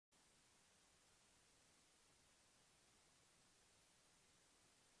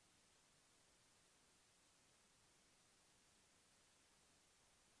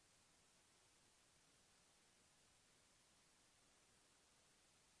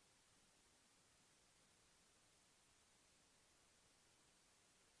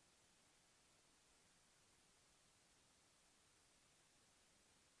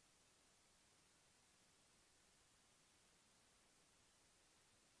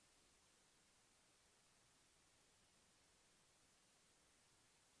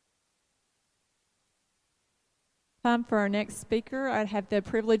Time for our next speaker. I have the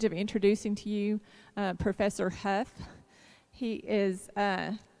privilege of introducing to you Professor Huff. He is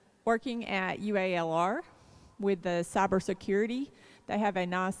working at UALR with the Cybersecurity. They have a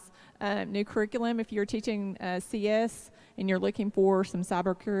nice new curriculum. If you're teaching CS and you're looking for some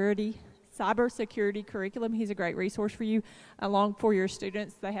cybersecurity curriculum, he's a great resource for you, along for your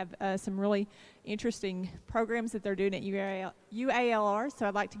students. They have some really interesting programs that they're doing at UALR, so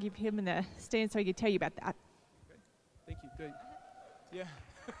I'd like to give him the stand so he can tell you about that. Thank you. Good. Yeah.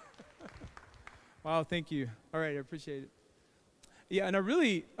 Wow, thank you. All right, I appreciate it. Yeah, and I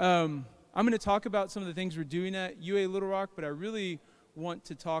really, I'm going to talk about some of the things we're doing at UA Little Rock, but I really want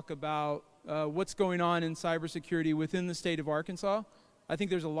to talk about what's going on in cybersecurity within the state of Arkansas. I think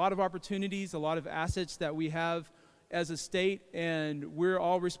there's a lot of opportunities, a lot of assets that we have as a state, and we're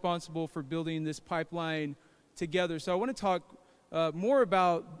all responsible for building this pipeline together. So I want to talk more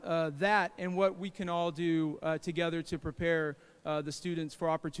about that and what we can all do together to prepare the students for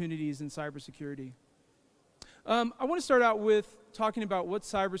opportunities in cybersecurity. I want to start out with talking about what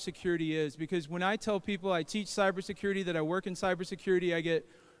cybersecurity is, because when I tell people I teach cybersecurity, that I work in cybersecurity, I get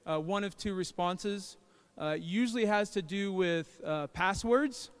one of two responses. Usually has to do with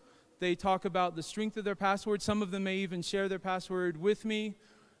passwords. They talk about the strength of their password. Some of them may even share their password with me,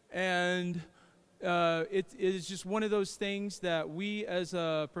 and it is just one of those things that we as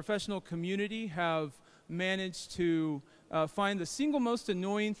a professional community have managed to find the single most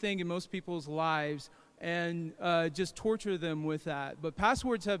annoying thing in most people's lives and just torture them with that. But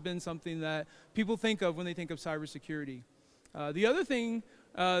passwords have been something that people think of when they think of cybersecurity. The other thing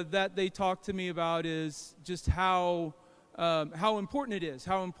that they talk to me about is just how important it is,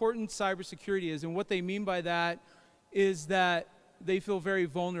 how important cybersecurity is, and what they mean by that is that they feel very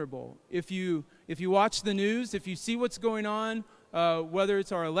vulnerable. If you watch the news, if you see what's going on, whether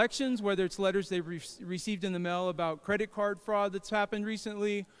it's our elections, whether it's letters they've received in the mail about credit card fraud that's happened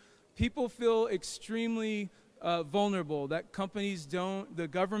recently, people feel extremely vulnerable that the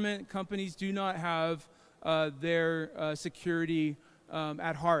government companies do not have their security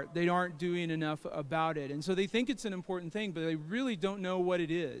at heart. They aren't doing enough about it. And so they think it's an important thing, but they really don't know what it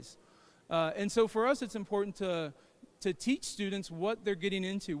is. And so for us, it's important to teach students what they're getting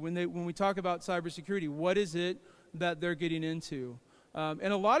into when we talk about cybersecurity. What is it that they're getting into?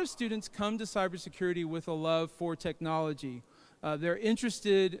 And a lot of students come to cybersecurity with a love for technology. They're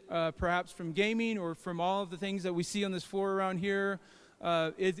interested, perhaps from gaming or from all of the things that we see on this floor around here.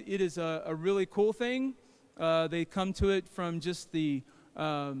 It is a really cool thing. They come to it from just the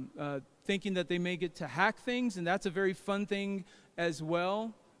thinking that they may get to hack things, and that's a very fun thing as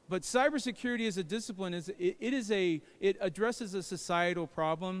well. But cybersecurity as a discipline, it addresses a societal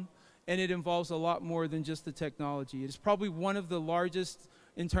problem, and it involves a lot more than just the technology. It is probably one of the largest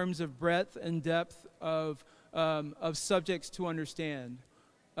in terms of breadth and depth of subjects to understand.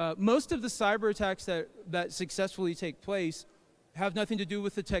 Most of the cyber attacks that successfully take place have nothing to do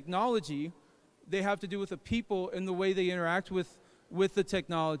with the technology. They have to do with the people and the way they interact with the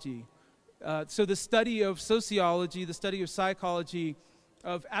technology. So the study of sociology, the study of psychology,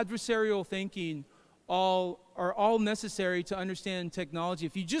 of adversarial thinking are all necessary to understand technology.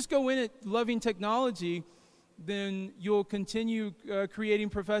 If you just go in it loving technology, then you'll continue creating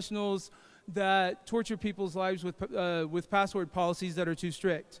professionals that torture people's lives with password policies that are too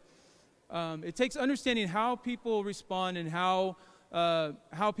strict. It takes understanding how people respond and how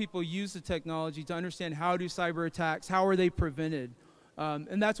people use the technology to understand how do cyber attacks, how are they prevented.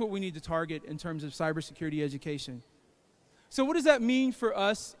 And that's what we need to target in terms of cybersecurity education. So what does that mean for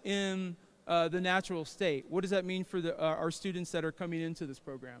us in the natural state? What does that mean for our students that are coming into this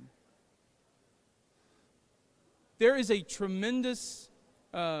program? There is a tremendous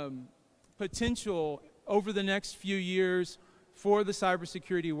potential over the next few years for the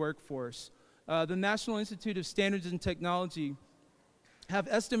cybersecurity workforce. The National Institute of Standards and Technology have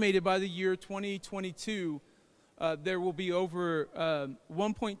estimated by the year 2022 there will be over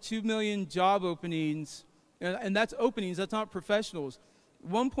 1.2 million job openings, and that's openings, that's not professionals.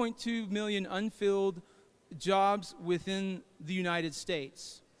 1.2 million unfilled jobs within the United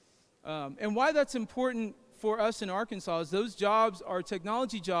States. And why that's important for us in Arkansas is those jobs are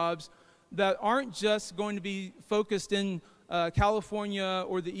technology jobs that aren't just going to be focused in California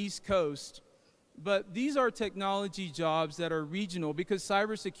or the East Coast, but these are technology jobs that are regional, because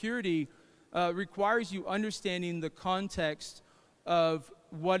cybersecurity requires you understanding the context of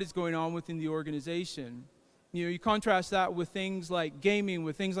what is going on within the organization. You know, you contrast that with things like gaming,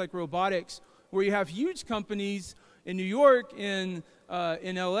 with things like robotics, where you have huge companies in New York, in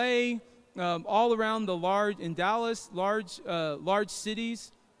LA, all around in Dallas, large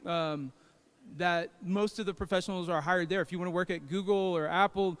cities, that most of the professionals are hired there. If you want to work at Google or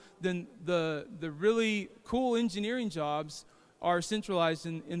Apple, then the really cool engineering jobs are centralized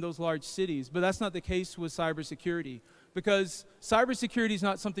in those large cities. But that's not the case with cybersecurity, because cybersecurity is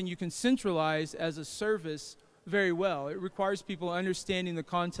not something you can centralize as a service very well. It requires people understanding the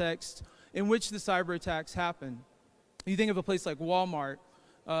context in which the cyber attacks happen. You think of a place like Walmart,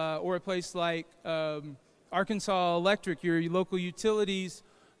 or a place like Arkansas Electric, your local utilities,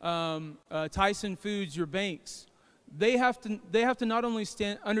 Tyson Foods, your banks. They have to not only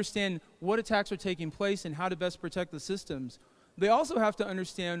understand what attacks are taking place and how to best protect the systems, they also have to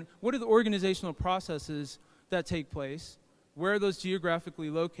understand what are the organizational processes that take place, where are those geographically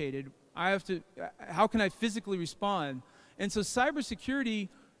located, how can I physically respond? And so cybersecurity,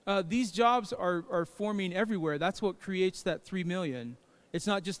 these jobs are forming everywhere. That's what creates that 3 million. It's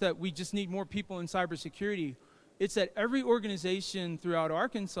not just that we just need more people in cybersecurity. It's that every organization throughout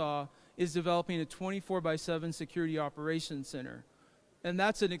Arkansas is developing a 24/7 security operations center. And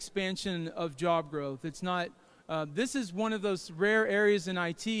that's an expansion of job growth. It's not, this is one of those rare areas in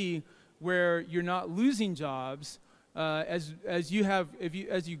IT where you're not losing jobs. As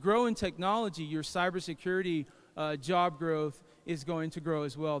you grow in technology, your cybersecurity job growth is going to grow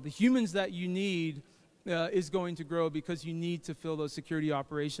as well. The humans that you need is going to grow because you need to fill those security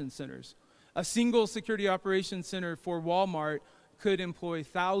operations centers. A single security operations center for Walmart could employ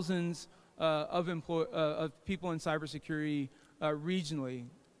thousands of people in cybersecurity regionally.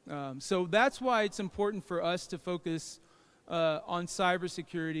 So that's why it's important for us to focus on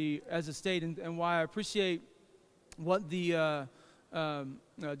cybersecurity as a state, and why I appreciate what the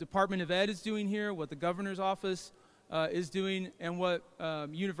Department of Ed is doing here, what the governor's office is doing, and what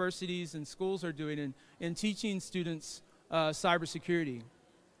universities and schools are doing in teaching students cybersecurity.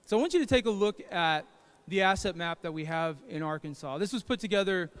 So I want you to take a look at the asset map that we have in Arkansas. This was put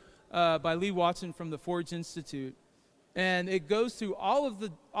together by Lee Watson from the Forge Institute, and it goes through all of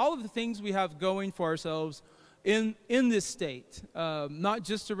the things we have going for ourselves in this state, not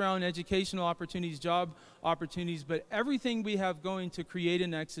just around educational opportunities, job opportunities, but everything we have going to create a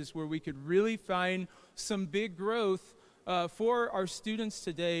nexus where we could really find some big growth for our students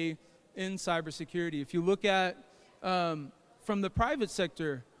today in cybersecurity. If you look at from the private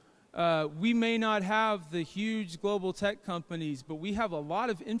sector, we may not have the huge global tech companies, but we have a lot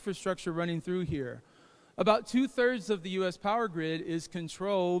of infrastructure running through here. About 2/3 of the U.S. power grid is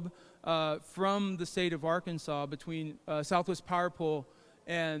controlled from the state of Arkansas between Southwest Power Pool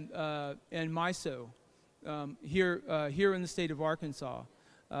and MISO here in the state of Arkansas.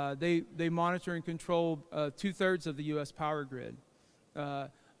 They monitor and control 2/3 of the U.S. power grid.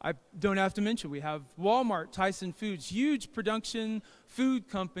 I don't have to mention, we have Walmart, Tyson Foods, huge production food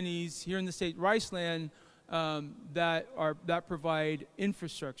companies here in the state, Riceland, that provide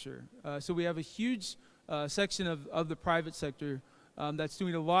infrastructure. So we have a huge section of the private sector that's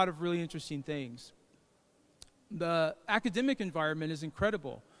doing a lot of really interesting things. The academic environment is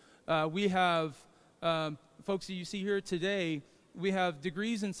incredible. We have folks that you see here today. We have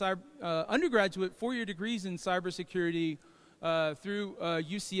degrees in undergraduate 4-year degrees in cybersecurity through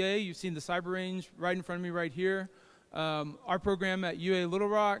UCA. You've seen the Cyber Range right in front of me right here. Our program at UA Little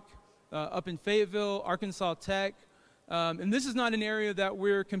Rock, up in Fayetteville, Arkansas Tech. And this is not an area that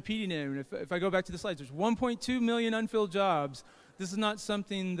we're competing in. If I go back to the slides, there's 1.2 million unfilled jobs. This is not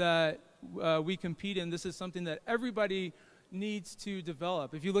something that we compete in. This is something that everybody needs to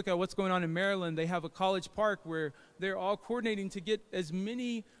develop. If you look at what's going on in Maryland, they have a college park where they're all coordinating to get as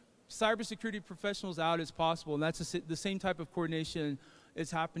many cybersecurity professionals out as possible, and that's the same type of coordination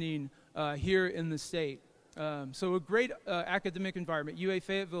is happening here in the state. So a great academic environment. UA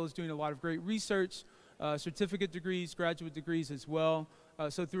Fayetteville is doing a lot of great research, certificate degrees, graduate degrees as well.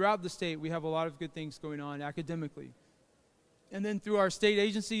 So throughout the state, we have a lot of good things going on academically. And then through our state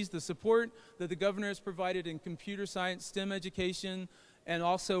agencies, the support that the governor has provided in computer science, STEM education, and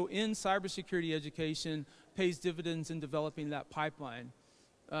also in cybersecurity education pays dividends in developing that pipeline.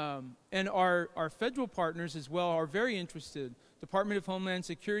 And our federal partners as well are very interested. Department of Homeland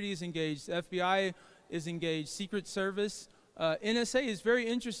Security is engaged, FBI is engaged, Secret Service. NSA is very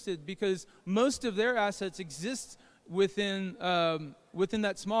interested because most of their assets exist within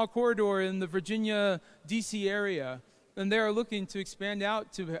that small corridor in the Virginia, DC area. And they are looking to expand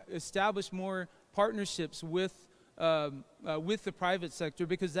out to establish more partnerships with the private sector,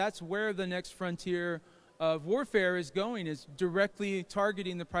 because that's where the next frontier of warfare is going, is directly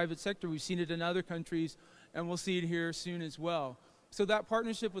targeting the private sector. We've seen it in other countries, and we'll see it here soon as well. So that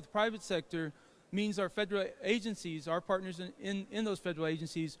partnership with the private sector means our federal agencies, our partners in those federal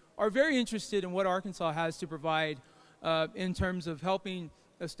agencies, are very interested in what Arkansas has to provide in terms of helping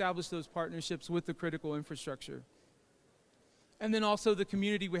establish those partnerships with the critical infrastructure. And then also the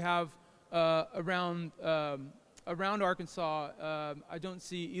community we have around Arkansas. I don't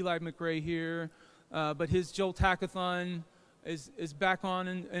see Eli McRae here, but his Jolt Hackathon is back on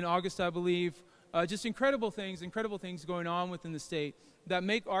in August, I believe. Just incredible things going on within the state that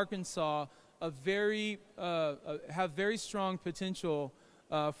make Arkansas have very strong potential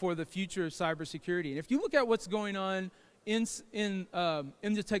for the future of cybersecurity. And if you look at what's going on in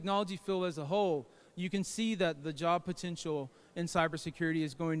the technology field as a whole, you can see that the job potential in cybersecurity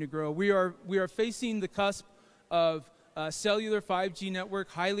is going to grow. We are facing the cusp of cellular 5G network,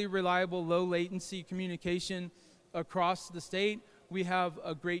 highly reliable, low latency communication across the state. We have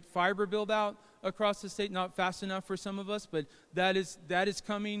a great fiber build out across the state, not fast enough for some of us, but that is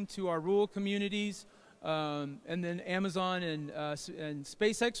coming to our rural communities. And then Amazon and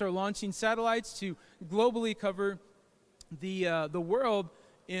SpaceX are launching satellites to globally cover the world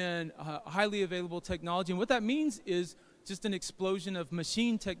in highly available technology. And what that means is just an explosion of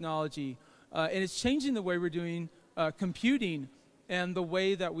machine technology. And it's changing the way we're doing computing and the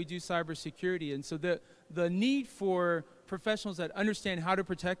way that we do cybersecurity. And so the need for professionals that understand how to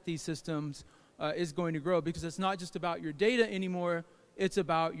protect these systems is going to grow, because it's not just about your data anymore. It's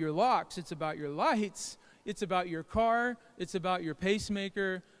about your locks, it's about your lights, it's about your car, it's about your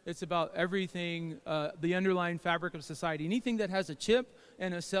pacemaker, it's about everything, the underlying fabric of society. Anything that has a chip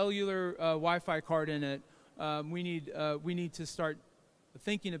and a cellular Wi-Fi card in it, we need to start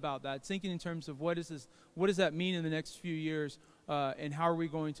thinking about that, thinking in terms of what does that mean in the next few years, and how are we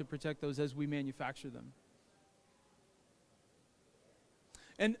going to protect those as we manufacture them.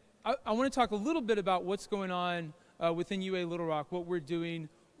 And I want to talk a little bit about what's going on within UA Little Rock, what we're doing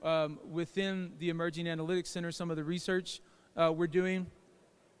within the Emerging Analytics Center, some of the research we're doing.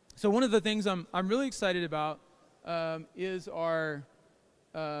 So one of the things I'm really excited about is our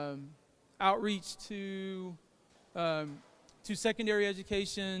outreach to secondary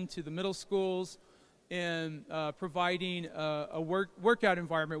education, to the middle schools, and providing a workout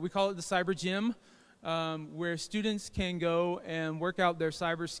environment. We call it the Cyber Gym, where students can go and work out their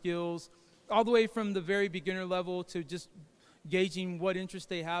cyber skills, all the way from the very beginner level to just gauging what interest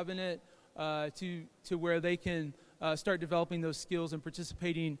they have in it, to where they can start developing those skills and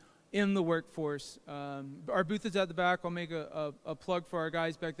participating in the workforce. Our booth is at the back. I'll make a plug for our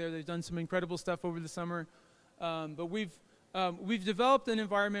guys back there. They've done some incredible stuff over the summer. But we've developed an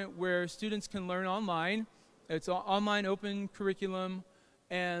environment where students can learn online. It's an online open curriculum,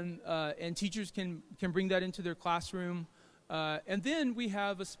 and teachers can bring that into their classroom. And then we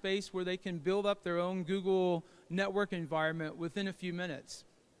have a space where they can build up their own Google network environment within a few minutes.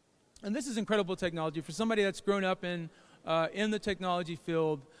 And this is incredible technology for somebody that's grown up in the technology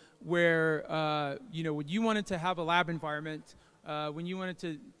field, where when you wanted to have a lab environment, when you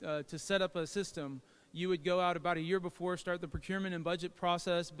wanted to set up a system, you would go out about a year before, start the procurement and budget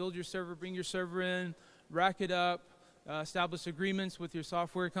process, build your server, bring your server in, rack it up, establish agreements with your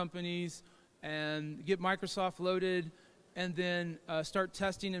software companies, and get Microsoft loaded, and then start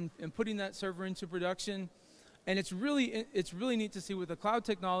testing and putting that server into production. And it's really neat to see with the cloud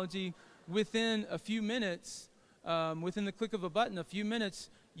technology, within a few minutes, within the click of a button, a few minutes,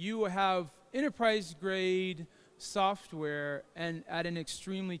 you have enterprise-grade software and at an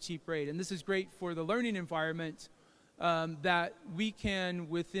extremely cheap rate. And this is great for the learning environment, that we can,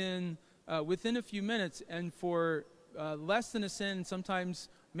 within a few minutes and for less than a cent, sometimes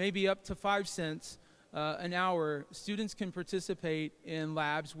maybe up to 5 cents an hour, students can participate in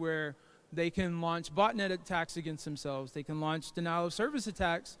labs where they can launch botnet attacks against themselves. They can launch denial of service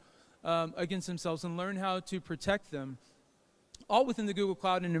attacks against themselves and learn how to protect them, all within the Google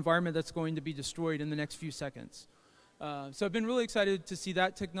Cloud, an environment that's going to be destroyed in the next few seconds. So I've been really excited to see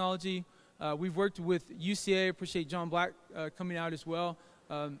that technology. We've worked with UCA. I appreciate John Black coming out as well.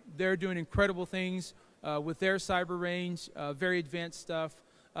 They're doing incredible things with their cyber range, very advanced stuff.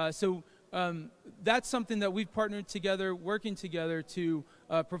 So that's something that we've partnered together, working together to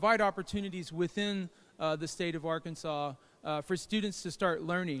provide opportunities within the state of Arkansas for students to start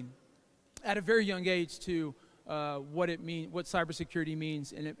learning at a very young age to what cybersecurity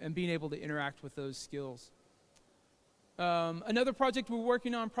means, and being able to interact with those skills. Another project we're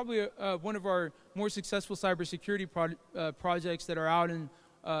working on, probably one of our more successful cybersecurity projects that are out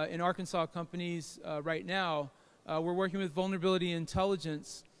in Arkansas companies right now. We're working with vulnerability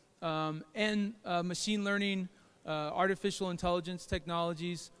intelligence and machine learning, artificial intelligence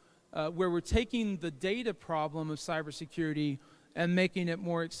technologies, where we're taking the data problem of cybersecurity and making it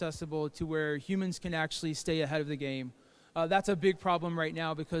more accessible to where humans can actually stay ahead of the game. That's a big problem right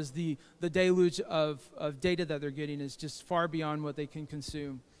now because the deluge of data that they're getting is just far beyond what they can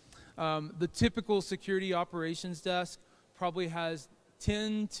consume. The typical security operations desk probably has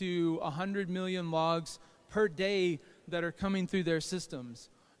 10 to 100 million logs per day that are coming through their systems.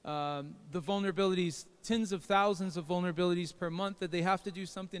 The vulnerabilities, tens of thousands of vulnerabilities per month that they have to do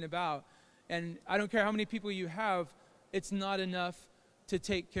something about. And I don't care how many people you have, it's not enough to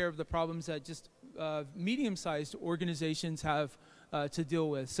take care of the problems that just medium-sized organizations have to deal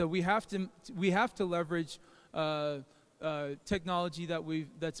with. So we have to leverage technology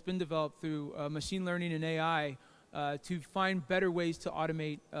that's been developed through machine learning and AI to find better ways to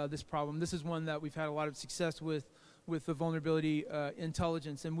automate this problem. This is one that we've had a lot of success with the vulnerability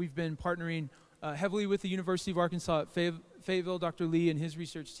intelligence, and we've been partnering heavily with the University of Arkansas at Fayetteville, Dr. Lee and his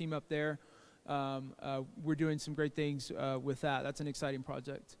research team up there. We're doing some great things with that. That's an exciting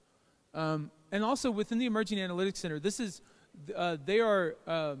project. And also within the Emerging Analytics Center, this is, their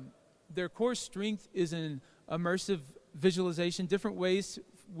core strength is in immersive visualization, different ways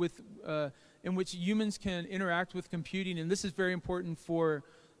in which humans can interact with computing, and this is very important for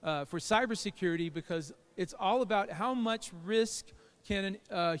cybersecurity because it's all about how much risk can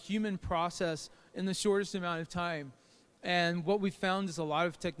a human process in the shortest amount of time. And what we found is a lot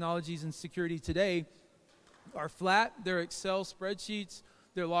of technologies in security today are flat. They're Excel spreadsheets.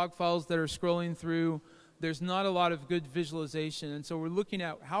 They're log files that are scrolling through. There's not a lot of good visualization. And so we're looking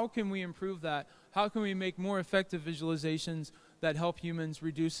at how can we improve that? How can we make more effective visualizations that help humans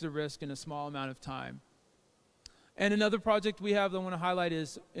reduce the risk in a small amount of time? And another project we have that I want to highlight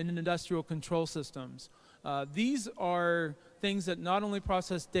is in industrial control systems. These are things that not only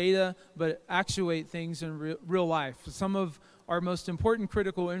process data, but actuate things in real life. Some of our most important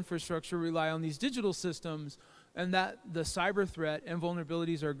critical infrastructure rely on these digital systems, and that the cyber threat and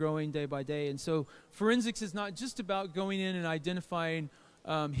vulnerabilities are growing day by day. And so forensics is not just about going in and identifying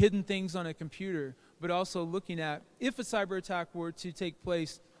hidden things on a computer, but also looking at if a cyber attack were to take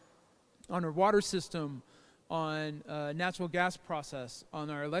place on our water system, on natural gas process, on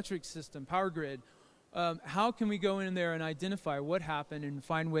our electric system, power grid, how can we go in there and identify what happened and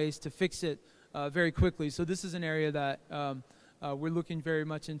find ways to fix it very quickly? So this is an area that we're looking very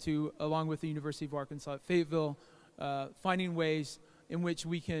much into, along with the University of Arkansas at Fayetteville, finding ways in which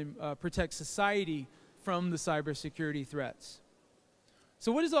we can protect society from the cybersecurity threats.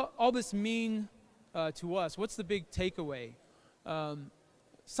 So what does all this mean to us? What's the big takeaway?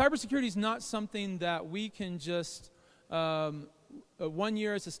 Cybersecurity is not something that we can just 1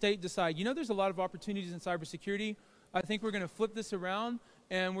 year as a state decide, you know, there's a lot of opportunities in cybersecurity. I think we're going to flip this around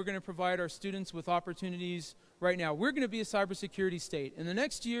and we're going to provide our students with opportunities right now. We're going to be a cybersecurity state. And the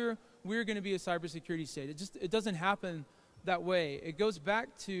next year, we're going to be a cybersecurity state. It doesn't happen that way. It goes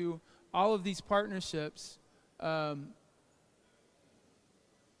back to all of these partnerships,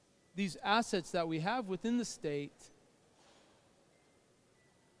 these assets that we have within the state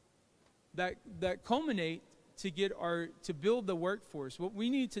that culminate to build the workforce. What we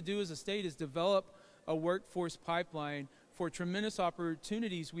need to do as a state is develop a workforce pipeline for tremendous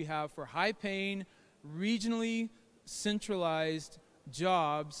opportunities we have for high-paying, regionally centralized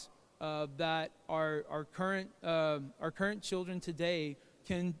jobs that our current children today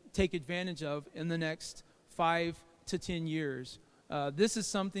can take advantage of in the next 5 to 10 years. This is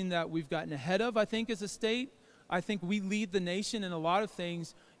something that we've gotten ahead of, I think, as a state. I think we lead the nation in a lot of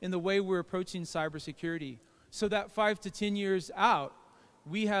things in the way we're approaching cybersecurity. So that 5 to 10 years out,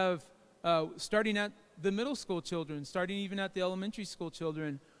 we have, starting at the middle school children, starting even at the elementary school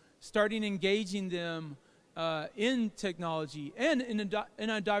children, starting engaging them in technology and in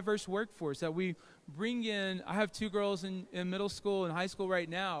a diverse workforce that we bring in. I have 2 girls in middle school and high school right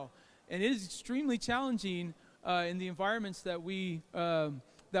now, and it is extremely challenging in the environments that we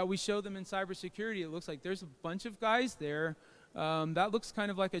show them in cybersecurity. It looks like there's a bunch of guys there. That looks kind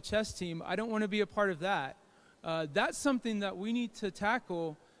of like a chess team. I don't want to be a part of that. That's something that we need to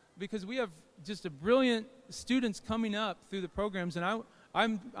tackle because we have just a brilliant students coming up through the programs, and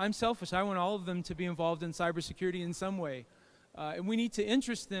I'm selfish. I want all of them to be involved in cybersecurity in some way. And we need to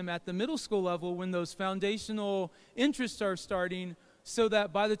interest them at the middle school level when those foundational interests are starting so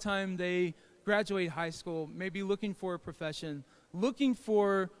that by the time they graduate high school, maybe looking for a profession, looking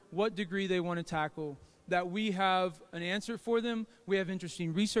for what degree they want to tackle, that we have an answer for them. We have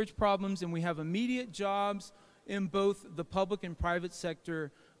interesting research problems, and we have immediate jobs in both the public and private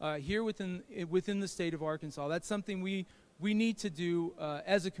sector here within the state of Arkansas. That's something we need to do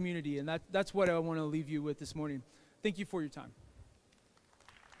as a community, and that's what I want to leave you with this morning. Thank you for your time.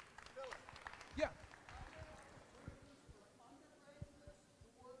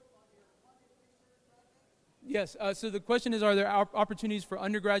 Yeah. Yes, so the question is, are there opportunities for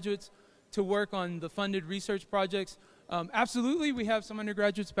undergraduates to work on the funded research projects? Absolutely, we have some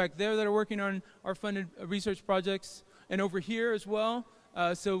undergraduates back there that are working on our funded research projects, and over here as well.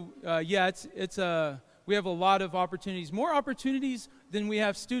 Yeah, we have a lot of opportunities, more opportunities than we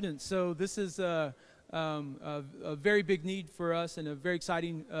have students. So this is a very big need for us and a very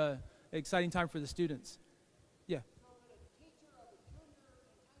exciting time for the students. Yeah.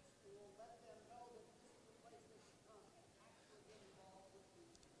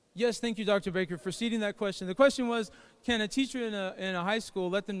 Yes, thank you, Dr. Baker, for seating that question. The question was, can a teacher in a high school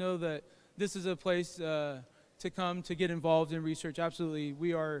let them know that this is a place to come to get involved in research? Absolutely,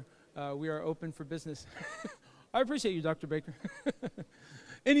 we are open for business. I appreciate you, Dr. Baker.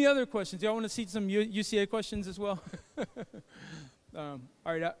 Any other questions? Y'all want to seat some UCA questions as well? All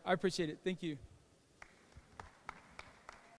right, I appreciate it. Thank you.